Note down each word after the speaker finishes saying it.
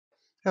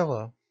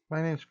Hello,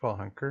 my name is Paul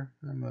Hunkar.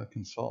 I'm a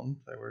consultant.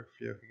 I work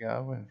for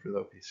Yokogawa and for the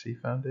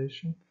OPC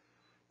Foundation.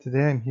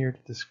 Today I'm here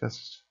to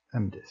discuss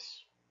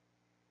MDIS.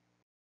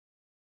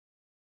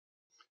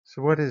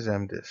 So what is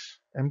MDIS?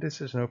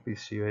 MDIS is an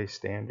OPCUA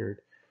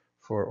standard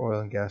for oil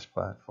and gas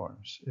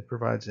platforms. It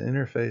provides an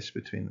interface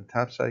between the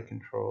topside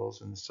controls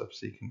and the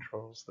subsea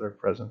controls that are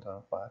present on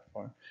a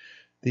platform.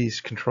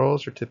 These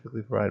controls are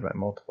typically provided by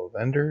multiple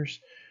vendors,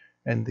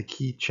 and the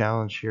key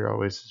challenge here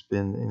always has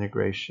been the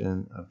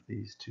integration of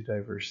these two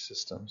diverse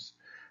systems.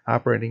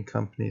 Operating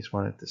companies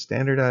wanted to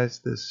standardize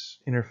this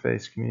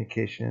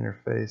communication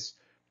interface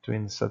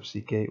between the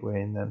subsea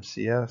gateway and the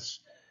MCS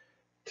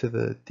to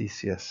the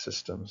DCS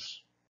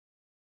systems.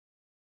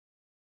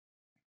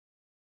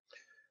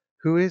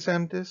 Who is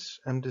MDIS?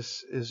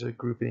 MDIS is a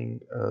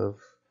grouping of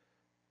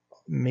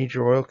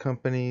major oil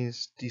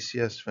companies,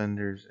 DCS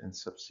vendors, and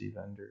subsea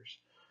vendors.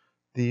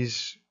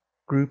 These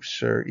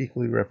groups are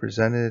equally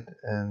represented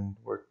and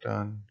worked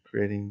on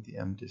creating the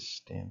MDIS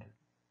standard.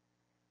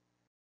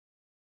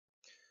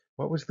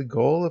 What was the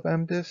goal of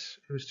MDIS?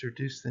 It was to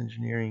reduce the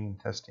engineering and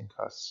testing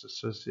costs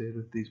associated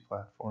with these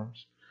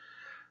platforms.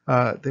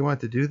 They want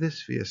to do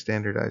this via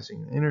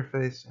standardizing the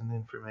interface and the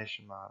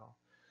information model.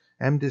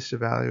 MDIS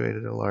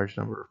evaluated a large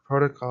number of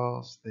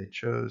protocols. They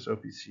chose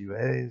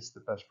OPCUA as the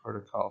best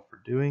protocol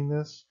for doing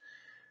this.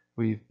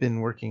 We've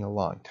been working a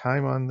long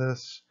time on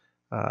this.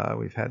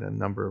 We've had a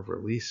number of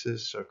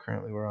releases, so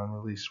currently we're on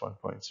release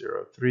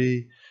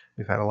 1.03.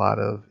 We've had a lot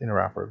of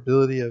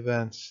interoperability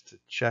events to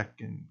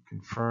check and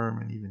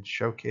confirm and even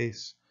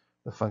showcase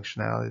the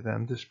functionality that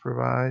MDIS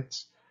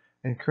provides.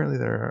 And currently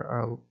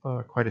there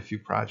are quite a few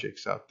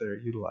projects out there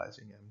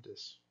utilizing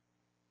MDIS.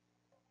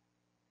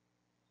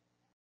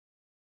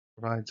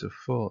 It provides a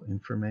full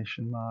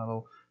information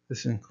model.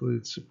 This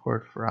includes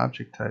support for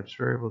object types,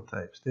 variable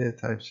types, data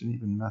types, and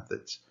even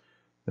methods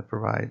that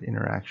provide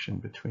interaction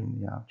between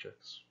the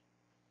objects.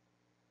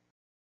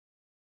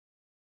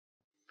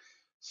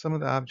 Some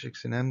of the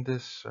objects in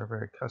MDIS are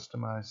very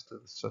customized to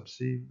the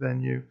subsea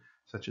venue,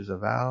 such as a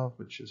valve,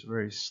 which is a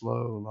very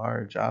slow,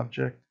 large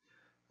object.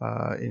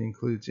 It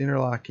includes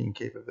interlocking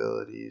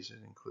capabilities.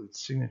 It includes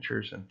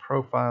signatures and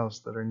profiles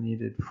that are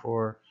needed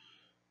for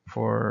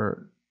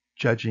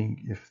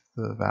judging if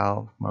the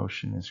valve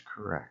motion is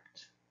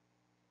correct.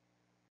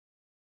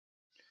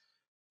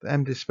 The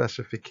MDIS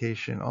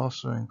specification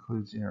also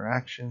includes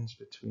interactions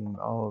between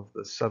all of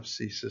the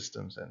subsea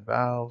systems and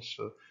valves.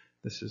 So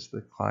this is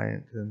the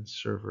client and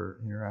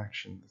server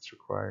interaction that's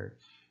required.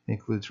 It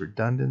includes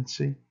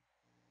redundancy.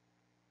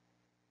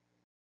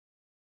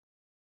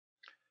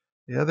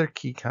 The other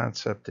key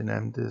concept in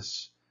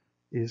MDIS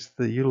is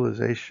the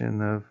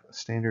utilization of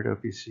standard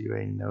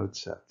OPCUA node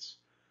sets.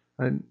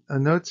 A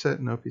node set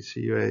in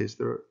OPCUA is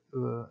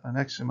an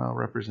XML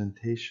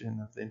representation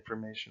of the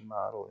information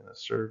model in a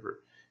server.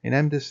 In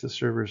MDIS, the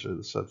servers are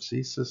the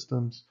subsea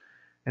systems,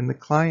 and the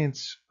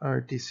clients are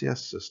DCS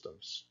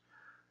systems.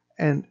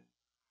 And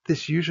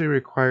this usually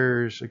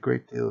requires a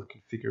great deal of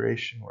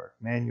configuration work,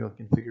 manual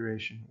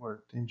configuration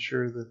work, to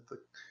ensure that the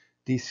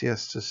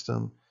DCS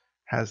system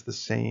has the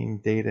same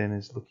data and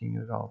is looking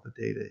at all the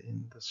data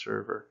in the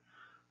server.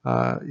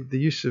 The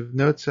use of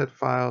node set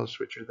files,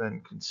 which are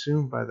then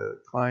consumed by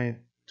the client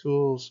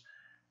tools,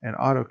 and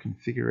auto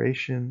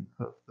configuration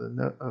of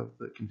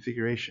the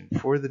configuration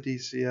for the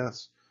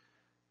DCS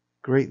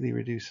greatly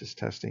reduces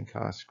testing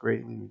costs,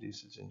 greatly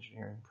reduces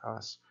engineering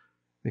costs,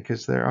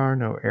 because there are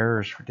no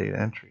errors for data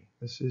entry.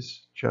 This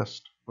is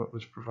just what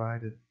was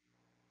provided.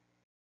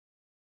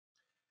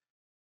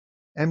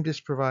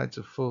 MDIS provides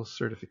a full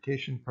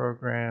certification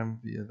program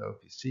via the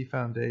OPC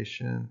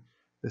Foundation.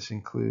 This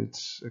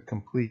includes a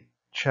complete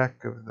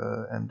check of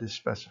the MDIS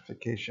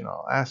specification,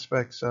 all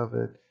aspects of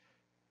it.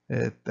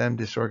 The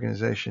MDIS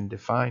organization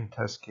defined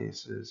test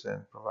cases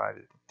and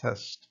provided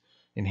test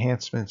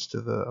enhancements to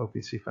the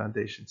OPC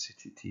Foundation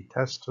CTT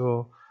test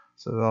tool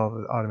so that all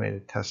the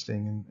automated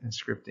testing and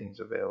scripting is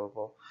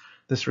available.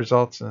 This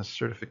results in a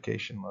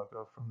certification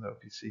logo from the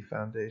OPC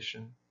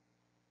Foundation.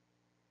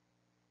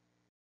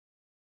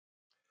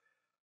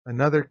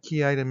 Another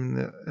key item in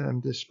the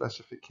MDIS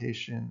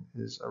specification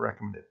is a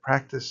recommended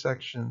practice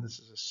section. This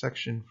is a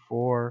section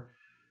for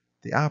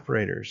the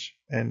operators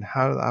and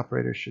how the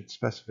operators should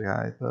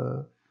specify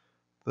the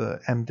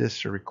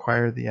MDIS or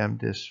require the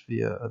MDIS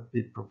via a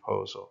bid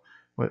proposal.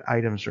 What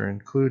items are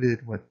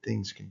included, what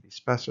things can be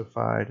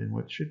specified, and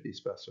what should be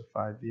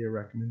specified via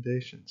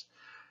recommendations.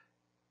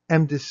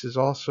 MDIS is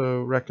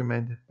also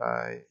recommended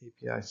by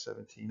API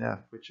 17F,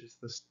 which is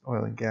the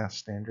oil and gas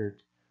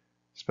standard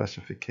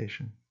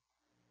specification.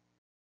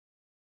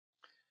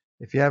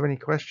 If you have any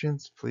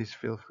questions, please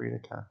feel free to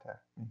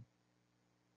contact me.